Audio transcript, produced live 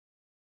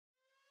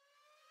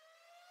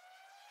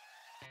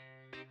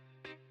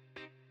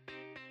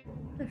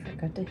I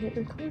forgot to hit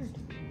record.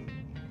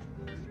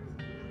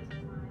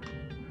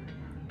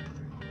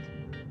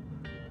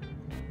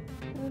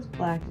 This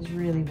black is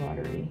really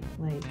watery.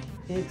 Like,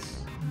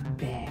 it's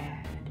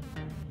bad.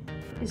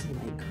 It's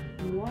like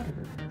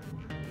water.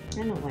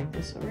 I don't like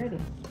this already.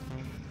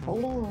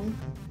 Hold on.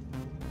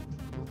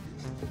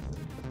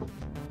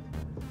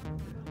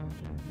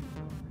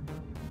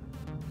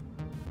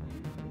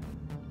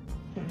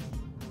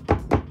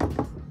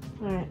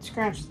 Alright,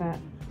 scratch that.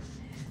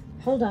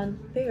 Hold on,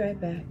 be right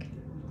back.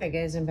 Alright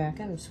guys, I'm back.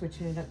 I'm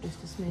switching it up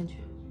just a smidge.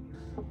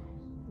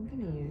 I'm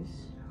gonna use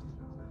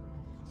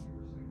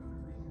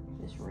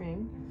this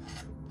ring.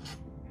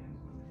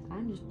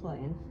 I'm just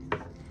playing.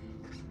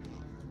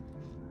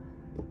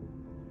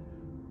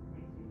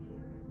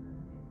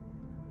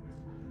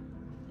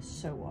 It's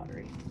so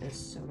watery. It's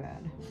so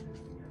bad.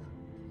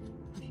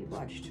 If you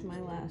watched my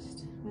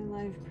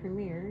live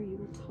premiere, you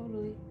will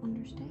totally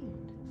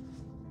understand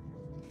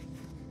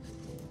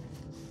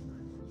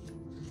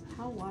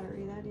how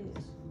watery that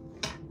is.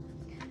 I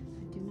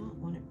do not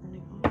want it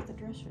running off the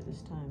dresser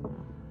this time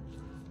though.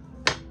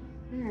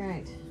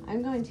 Alright,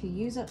 I'm going to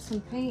use up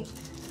some paint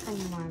from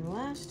my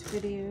last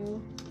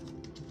video.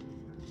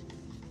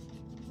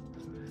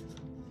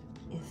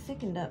 It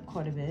thickened up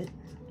quite a bit.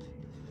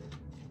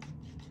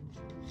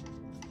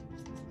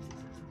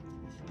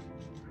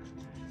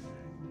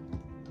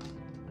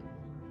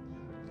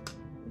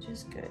 Which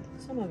is good.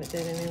 Some of it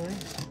did anyway.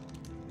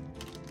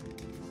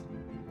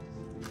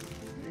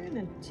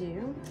 I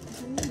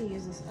need to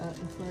use this up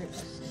before it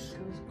just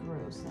goes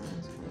gross. That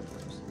one's kind of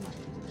gross. I'm not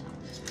using that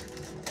one.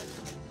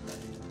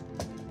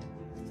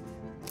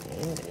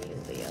 I'm gonna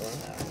use the yellow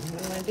though.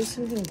 I'm gonna do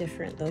something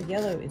different. The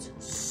yellow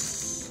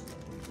is,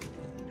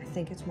 I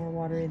think it's more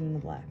watery than the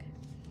black.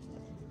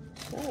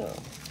 So,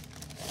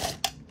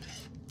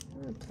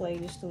 I'm gonna play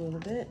just a little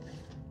bit.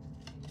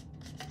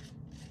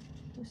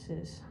 This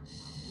is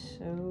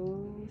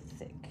so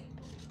thick.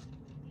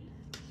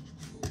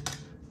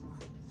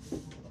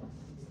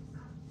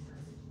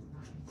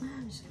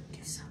 I'm just gonna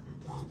do something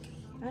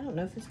wonky. I don't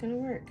know if it's gonna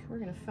work. We're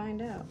gonna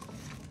find out.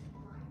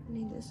 I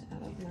need this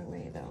out of my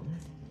way though.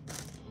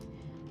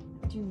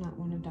 I do not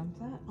want to dump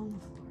that on the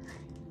floor.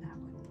 That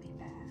would be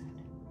bad.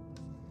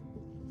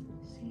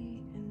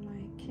 See, and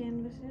my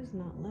canvas is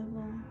not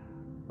level.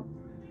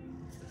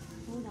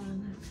 Hold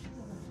on.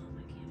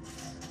 My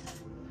canvas.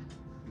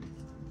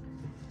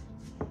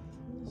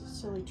 This is a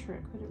silly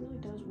trick, but it really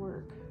does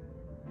work.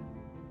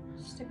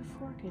 Stick a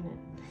fork in it.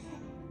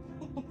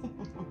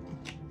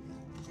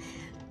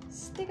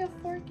 Stick a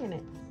fork in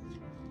it.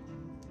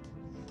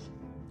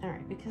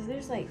 Alright, because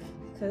there's like,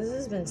 because this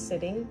has been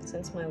sitting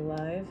since my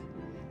live,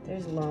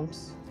 there's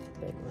lumps,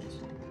 big ones.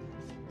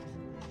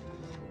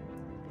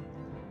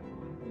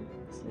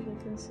 See the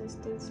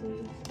consistency?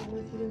 I don't know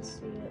if you can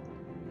see it.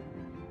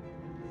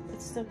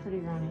 It's still pretty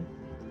runny.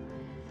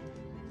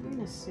 I'm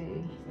gonna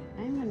see.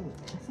 I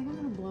think I'm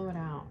gonna blow it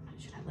out.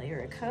 Should I layer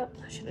a cup?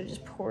 Should I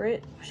just pour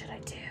it? What should I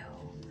do?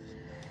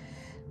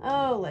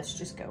 Oh, let's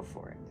just go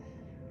for it.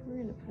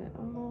 We're gonna put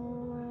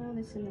all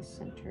this in the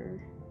center.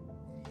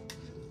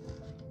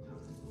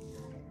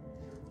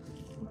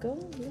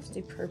 Let's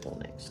do purple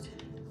next.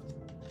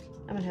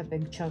 I'm gonna have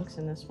big chunks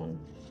in this one.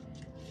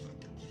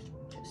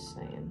 Just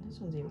saying, this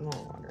one's even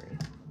more watery.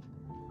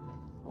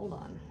 Hold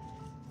on.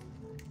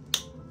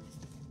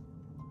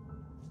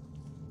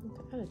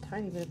 Add a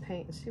tiny bit of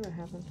paint and see what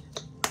happens.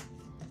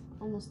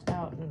 Almost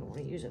out, and I don't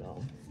want to use it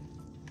all.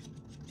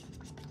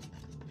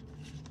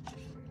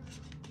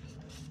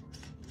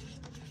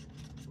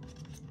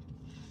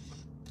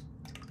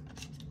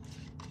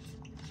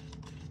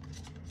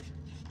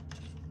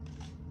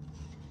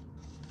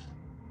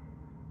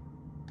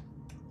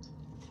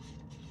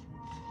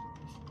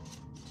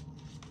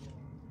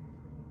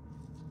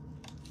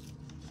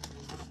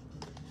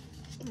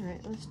 All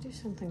right, let's do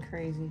something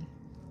crazy,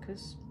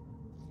 because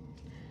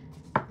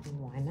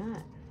why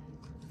not?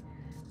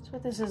 That's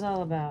what this is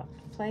all about,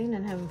 playing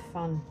and having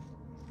fun.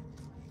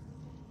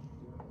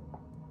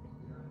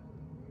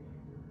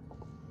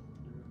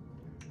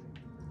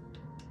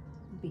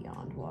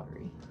 Beyond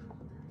watery.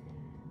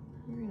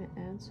 We're gonna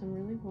add some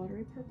really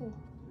watery purple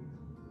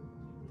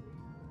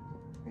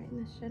right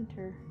in the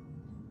center.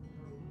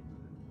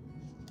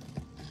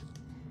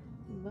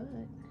 But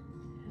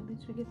at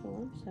least we get the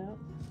lumps out.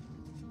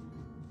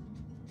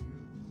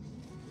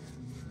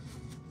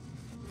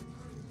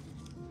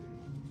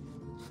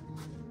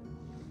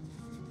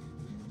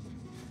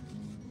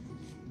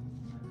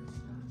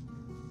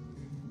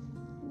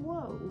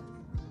 Whoa,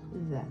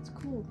 that's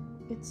cool.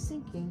 It's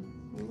sinking.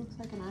 It looks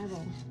like an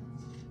eyeball.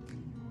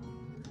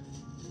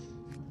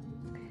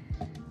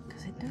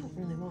 Because I don't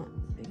really want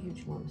big,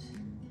 huge lumps.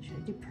 Should I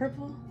do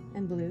purple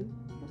and blue?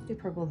 Let's do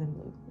purple then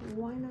blue.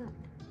 Why not?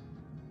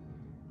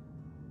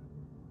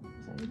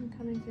 Is that even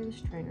coming through the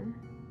strainer?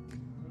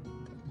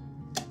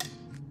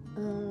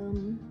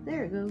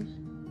 There it goes.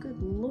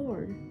 Good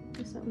Lord. I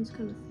guess that one's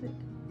kind of thick.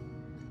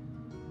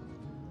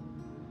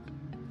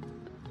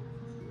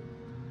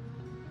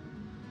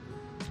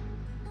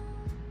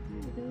 There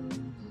it goes.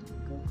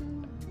 Go, go.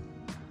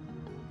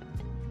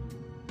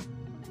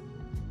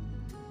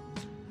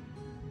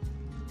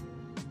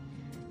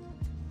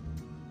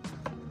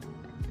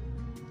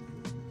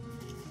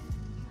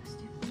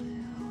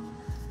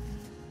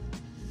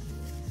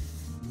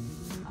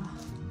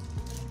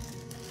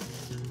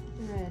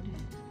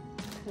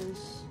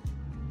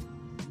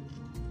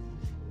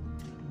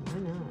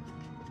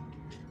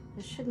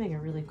 should make a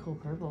really cool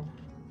purple.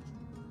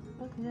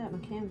 Look at that, my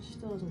canvas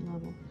still isn't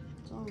level.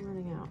 It's all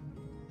running out.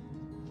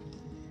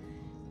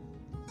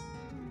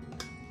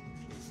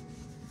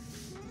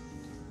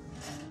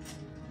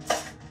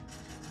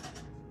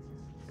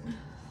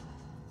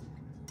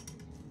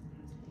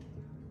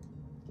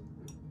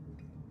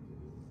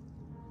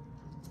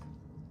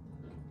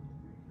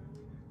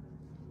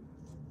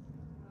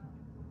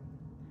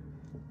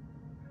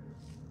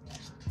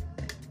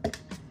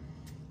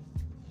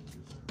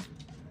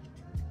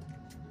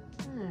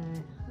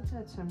 Alright, let's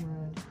add some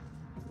red,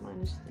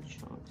 minus the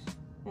chunks.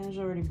 And there's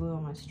already blue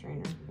on my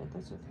strainer, but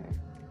that's okay.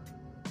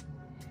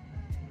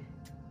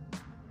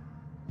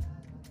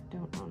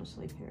 Don't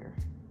honestly care.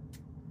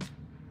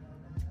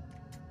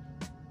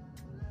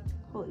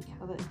 Holy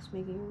cow, that's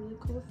making a really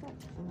cool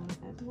effect. I want to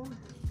add more.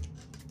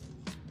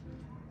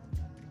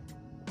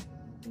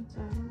 Let's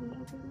add a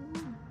little bit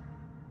more.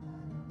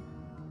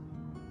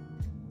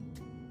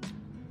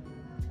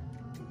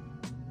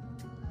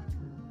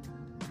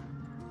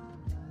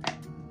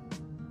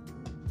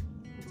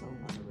 That's a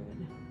lot of red.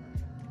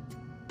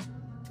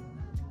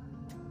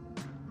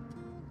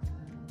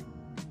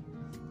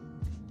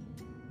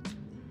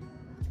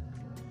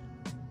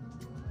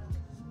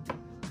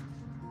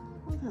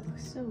 Oh, that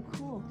looks so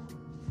cool.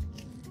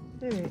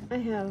 Alright, I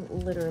have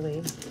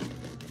literally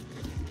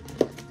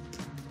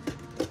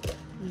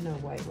no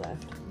white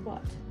left,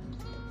 but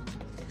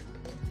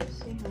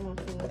let's see how much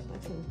of this I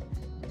can.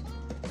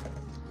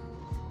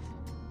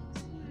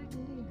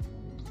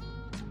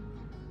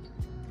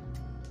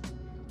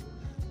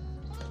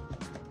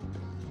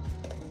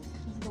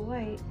 The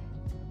white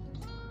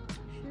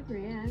should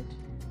react.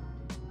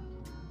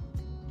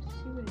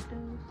 See what it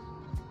does.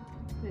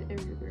 Put it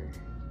everywhere.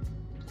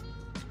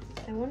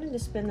 I wanted to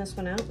spin this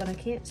one out, but I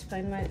can't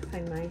find my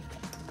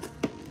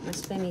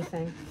spinny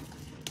thing.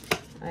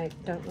 I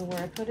don't know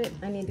where I put it.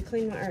 I need to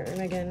clean my arm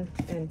again,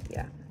 and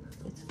yeah,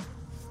 it's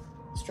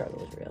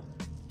struggle is real.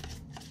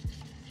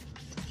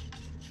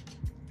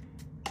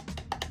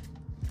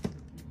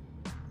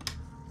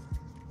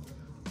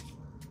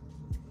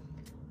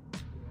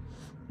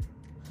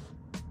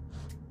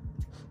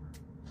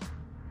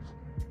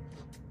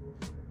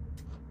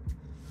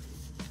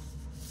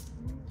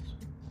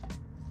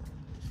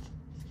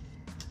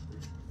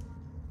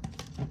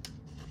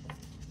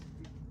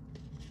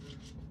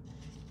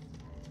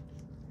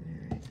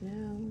 Now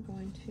I'm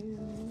going to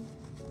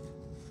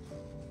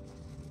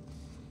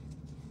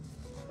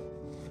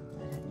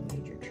add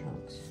major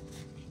chunks.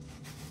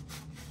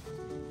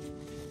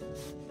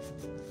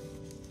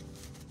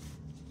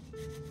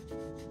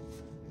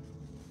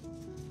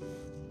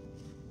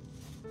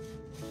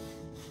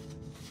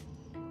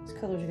 These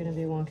colors are going to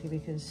be wonky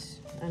because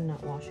I'm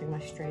not washing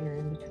my strainer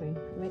in between.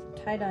 I'm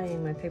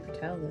tie-dyeing my paper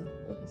towel though.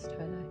 Oh, it's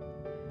tie-dye.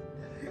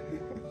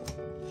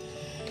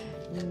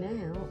 Now,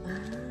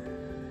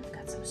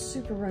 some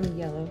super runny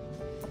yellow.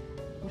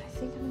 What I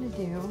think I'm gonna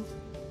do,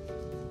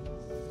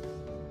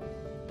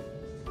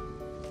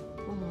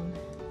 I'm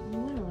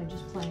literally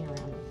just playing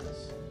around with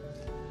this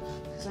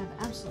because I have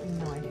absolutely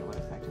no idea what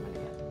effect I'm gonna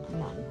get.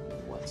 None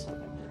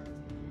whatsoever.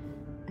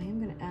 I am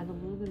gonna add a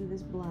little bit of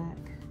this black.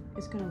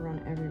 It's gonna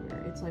run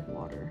everywhere. It's like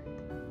water.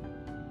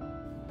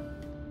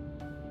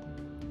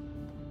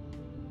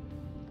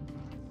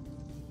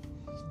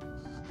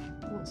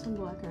 I want some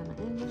black around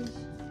the edges.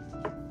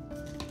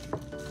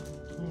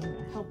 I'm going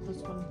to help this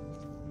one.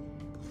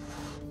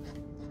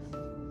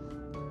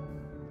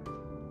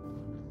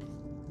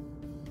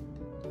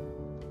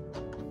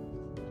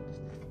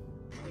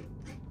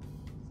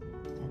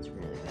 That's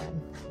really bad.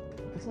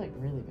 It's like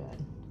really bad.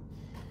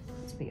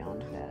 It's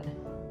beyond bad.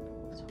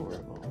 It's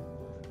horrible.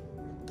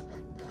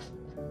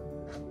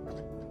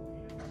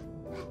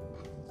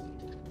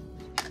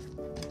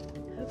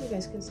 I hope you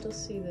guys can still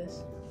see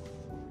this.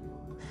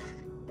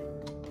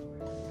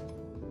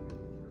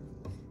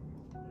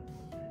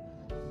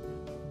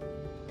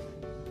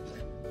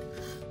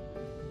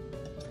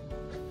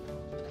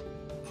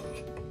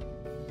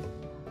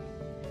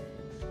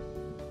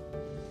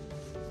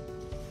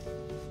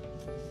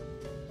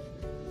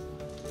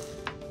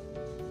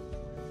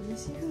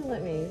 See if it'll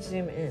let me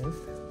zoom in.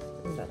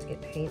 I'm about to get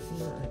paint on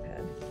my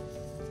iPad.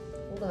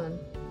 Hold on.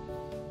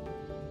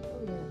 Oh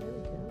yeah, there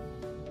we go.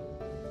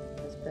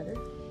 That's better.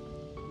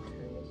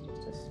 Turn this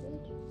just a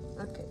smidge.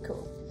 Okay,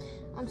 cool.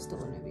 I'm still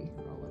a newbie.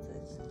 Roll with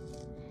it.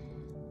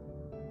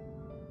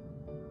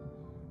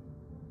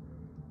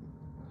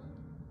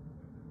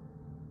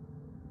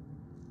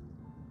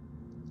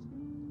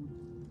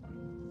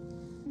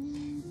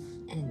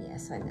 And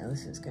yes, I know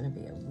this is going to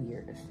be a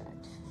weird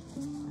effect.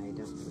 I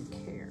don't really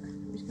care.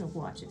 I'm just gonna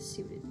watch it,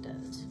 see what it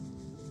does.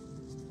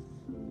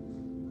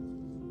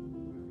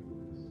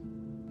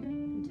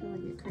 Until I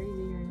get crazy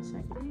here in a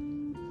second.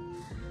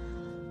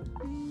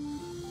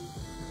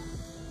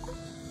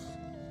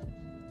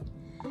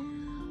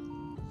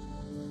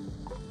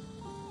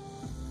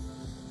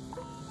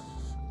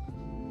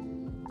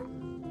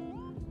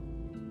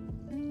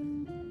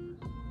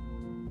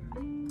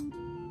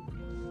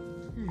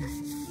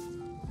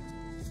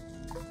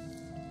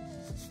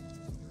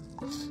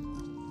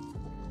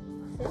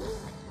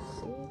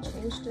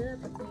 changed it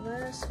up at the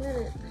last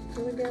minute.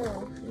 Here we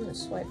go. I'm gonna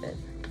swipe it.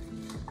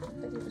 I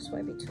think I'm gonna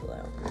swipe it too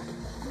loud.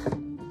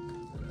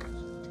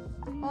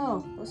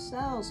 Oh, those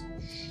cells.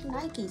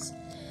 Shnikes.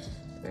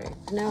 Alright,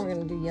 now we're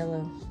gonna do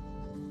yellow.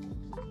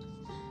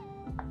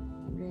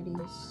 Ready,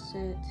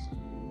 set.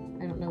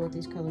 I don't know what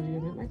these colors are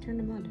doing. It might turn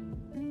to mud.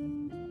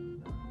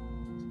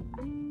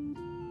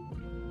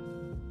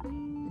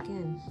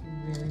 Again,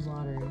 really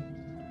watery.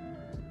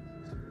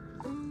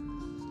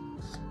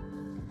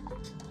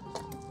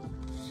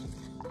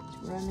 It's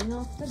running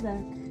off the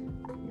back. Here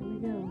we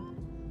go.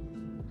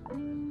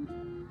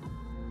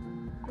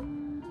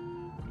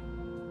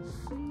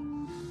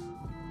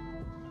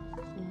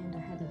 And I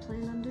hadn't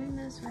planned on doing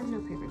this, so I have no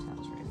paper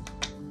towels ready.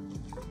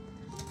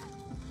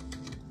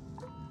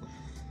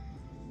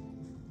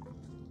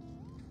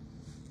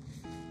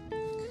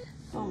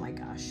 Oh my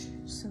gosh,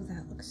 so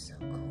that looks so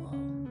cool.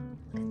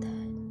 Look at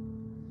that.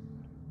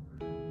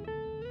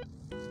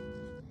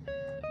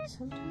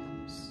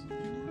 Sometimes, you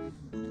know,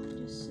 I'll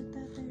just sit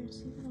that there and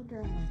see if it'll dry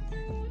like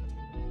that.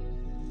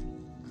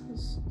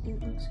 Because it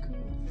looks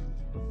cool.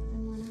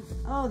 And why not?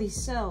 Oh, these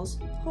cells.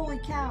 Holy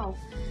cow.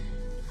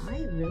 I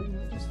really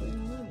want this later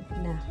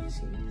on. Nah,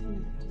 see,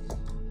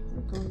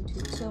 we're going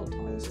to tilt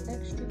all this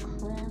extra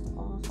crap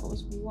off, all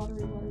this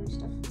watery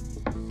stuff.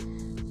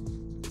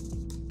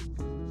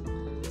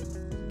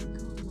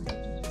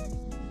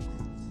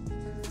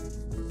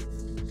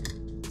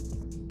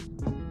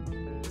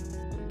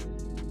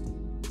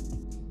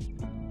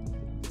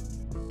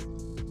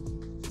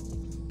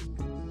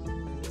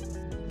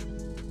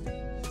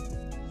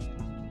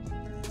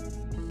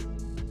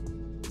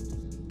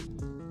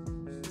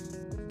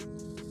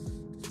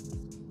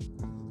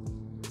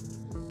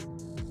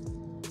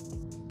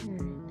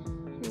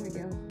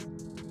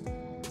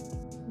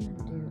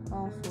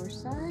 All four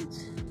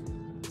sides.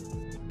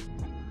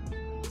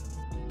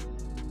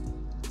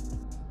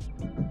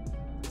 I'm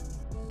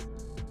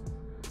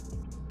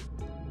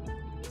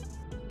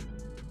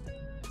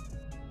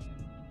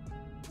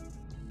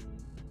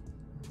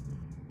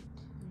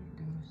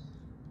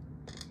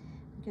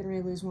getting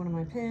ready to lose one of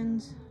my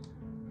pins.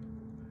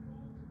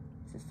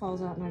 If it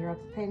falls out and I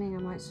drop the painting, I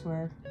might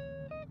swear.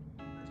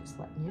 Just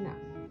letting you know.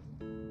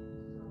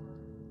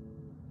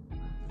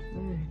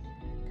 Alright,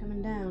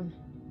 coming down.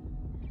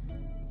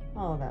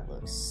 Oh, that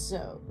looks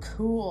so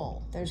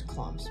cool. There's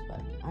clumps,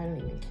 but I don't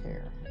even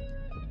care.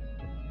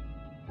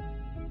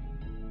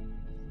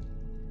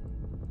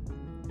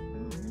 Oh, I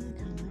really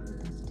kind of like what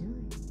that's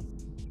doing.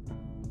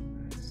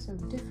 It's so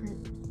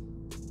different.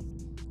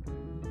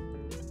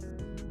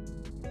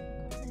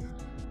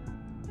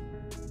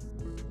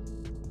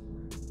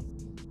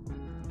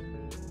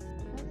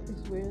 That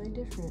is really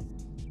different.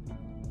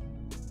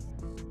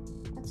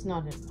 That's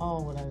not at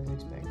all what I was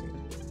expecting.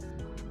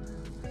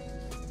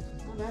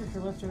 Bad for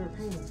leftover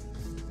paint.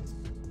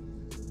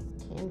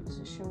 Canvas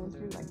is showing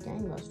through like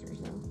gangbusters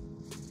though.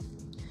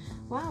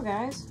 Wow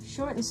guys,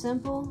 short and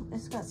simple.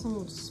 It's got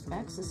some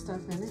specks of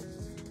stuff in it.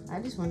 I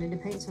just wanted to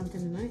paint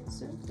something tonight,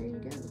 so there you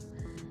go.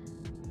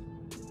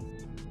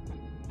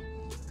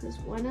 Because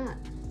why not?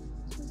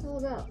 That's what it's all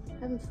about.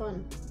 Having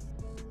fun.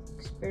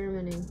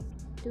 Experimenting.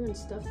 Doing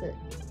stuff that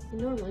you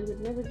normally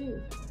would never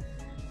do.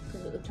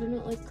 Because it would turn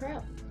out like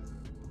crap.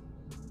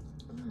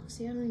 Oh,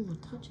 see, I don't even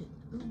want to touch it.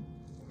 Oh.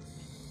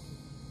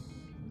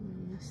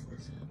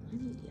 This up. I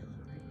need yellow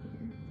right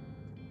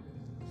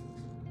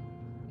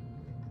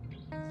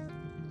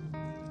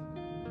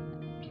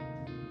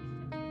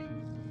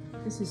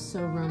here. This is so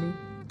runny.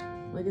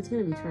 Like it's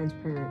gonna be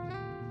transparent,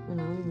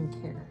 and I don't even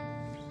care.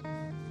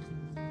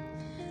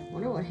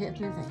 Wonder what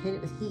happened if I hit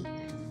it with heat.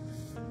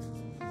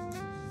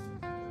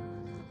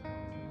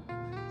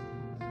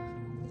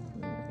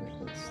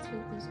 Let's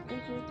take this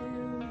edge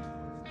down.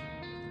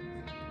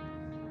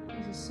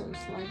 This is so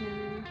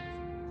sliding.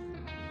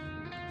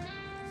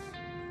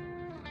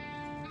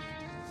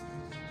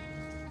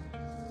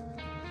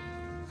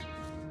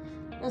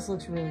 This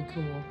looks really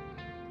cool. I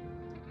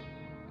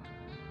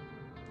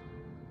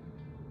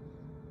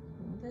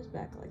want this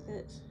back like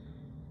this.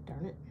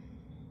 Darn it.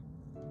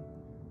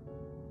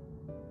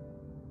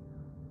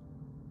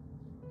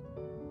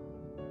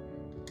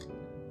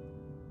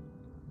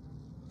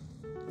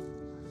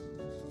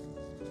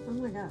 Oh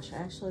my gosh, I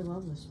actually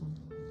love this one.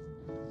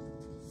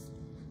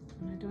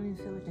 And I don't even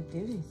feel like I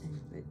did anything,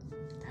 but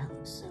that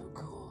looks so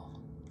cool.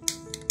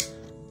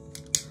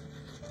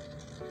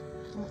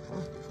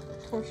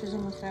 Torch is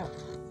almost out.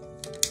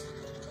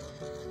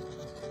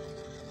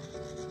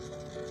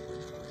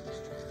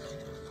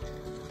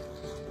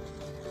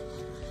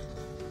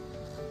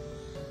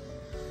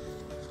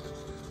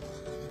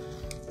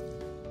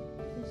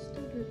 It's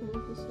still dripping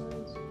off the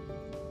sides.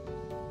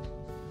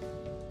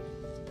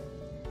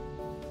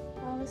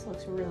 Oh, this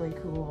looks really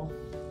cool.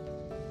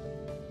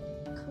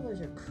 The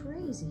colors are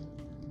crazy.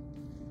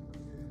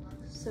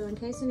 So in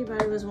case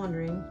anybody was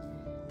wondering,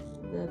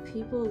 the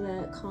people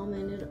that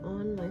commented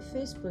on my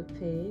Facebook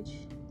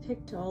page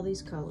picked all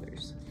these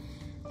colors,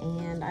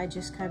 and I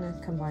just kind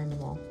of combined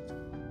them all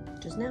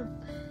just now.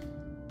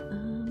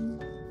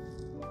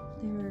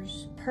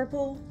 There's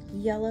purple,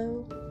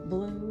 yellow,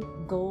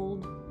 blue,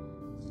 gold,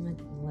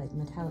 like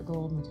metallic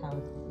gold,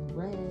 metallic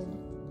red,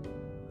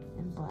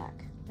 and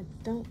black.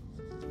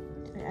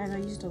 And I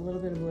used a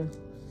little bit of blue.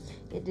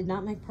 It did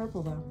not make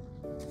purple though.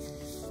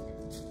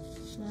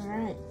 All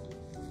right.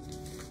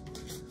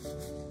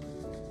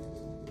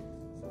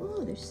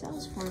 Oh, there's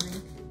cells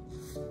forming.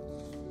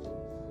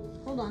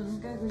 Hold on,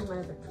 I've got to go to my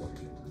other torch.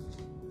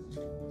 I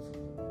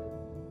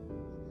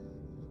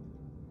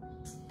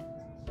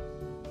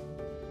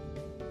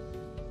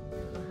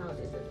don't know how it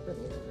is at the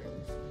room.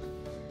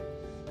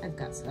 I've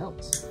got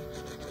cells.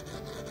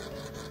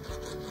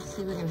 Let's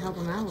see if we can help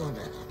them out a little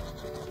bit.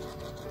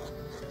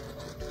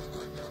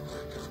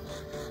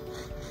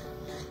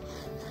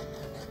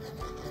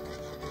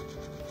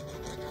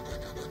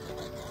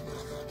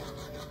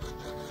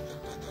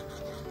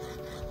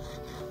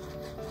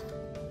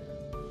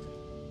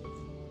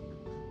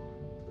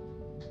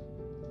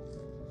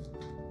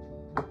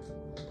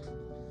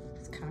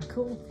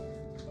 Cool.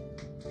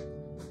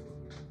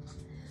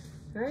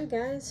 All right,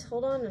 guys,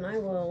 hold on, and I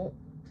will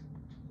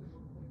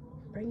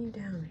bring you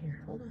down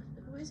here. Hold on.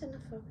 Why is it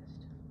not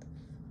focused?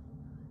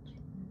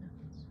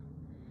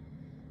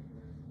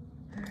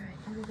 All right,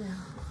 here we go.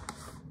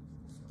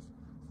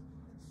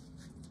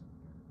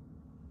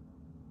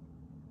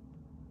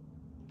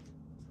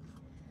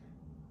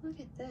 Look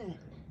at that.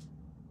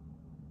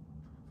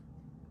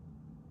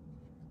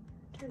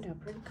 Turned out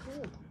pretty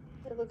cool.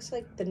 It looks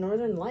like the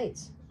Northern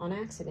Lights on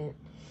accident.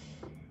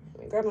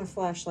 Let me grab my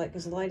flashlight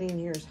because the lighting in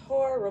here is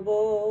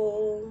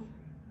horrible.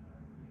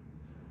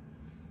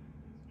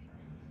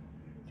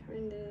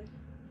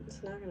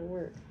 It's not gonna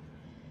work.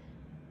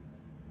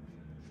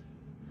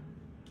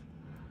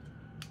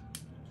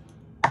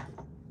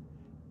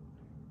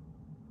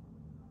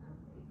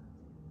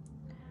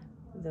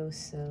 Those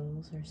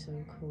cells are so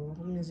cool.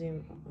 I'm gonna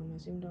zoom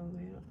all the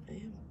way out. I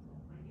am.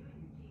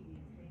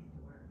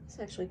 This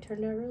actually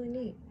turned out really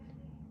neat.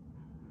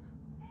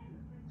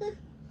 Huh.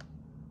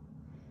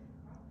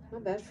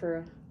 Not bad for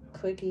a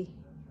quickie,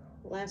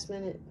 last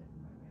minute,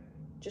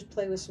 just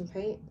play with some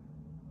paint,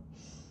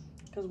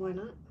 because why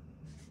not?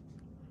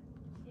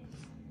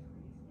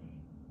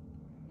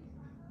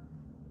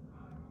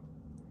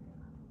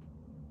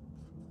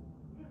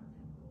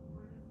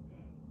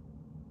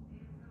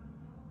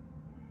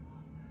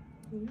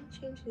 I'm gonna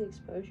change the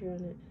exposure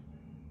on it.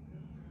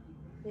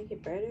 Make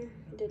it brighter.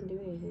 It didn't do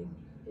anything.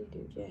 It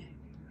didn't do jack.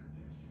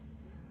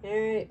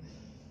 Alright.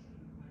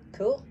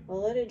 Cool.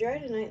 I'll let it dry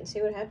tonight and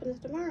see what happens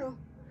tomorrow.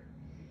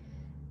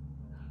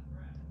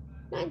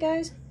 Night,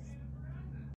 guys.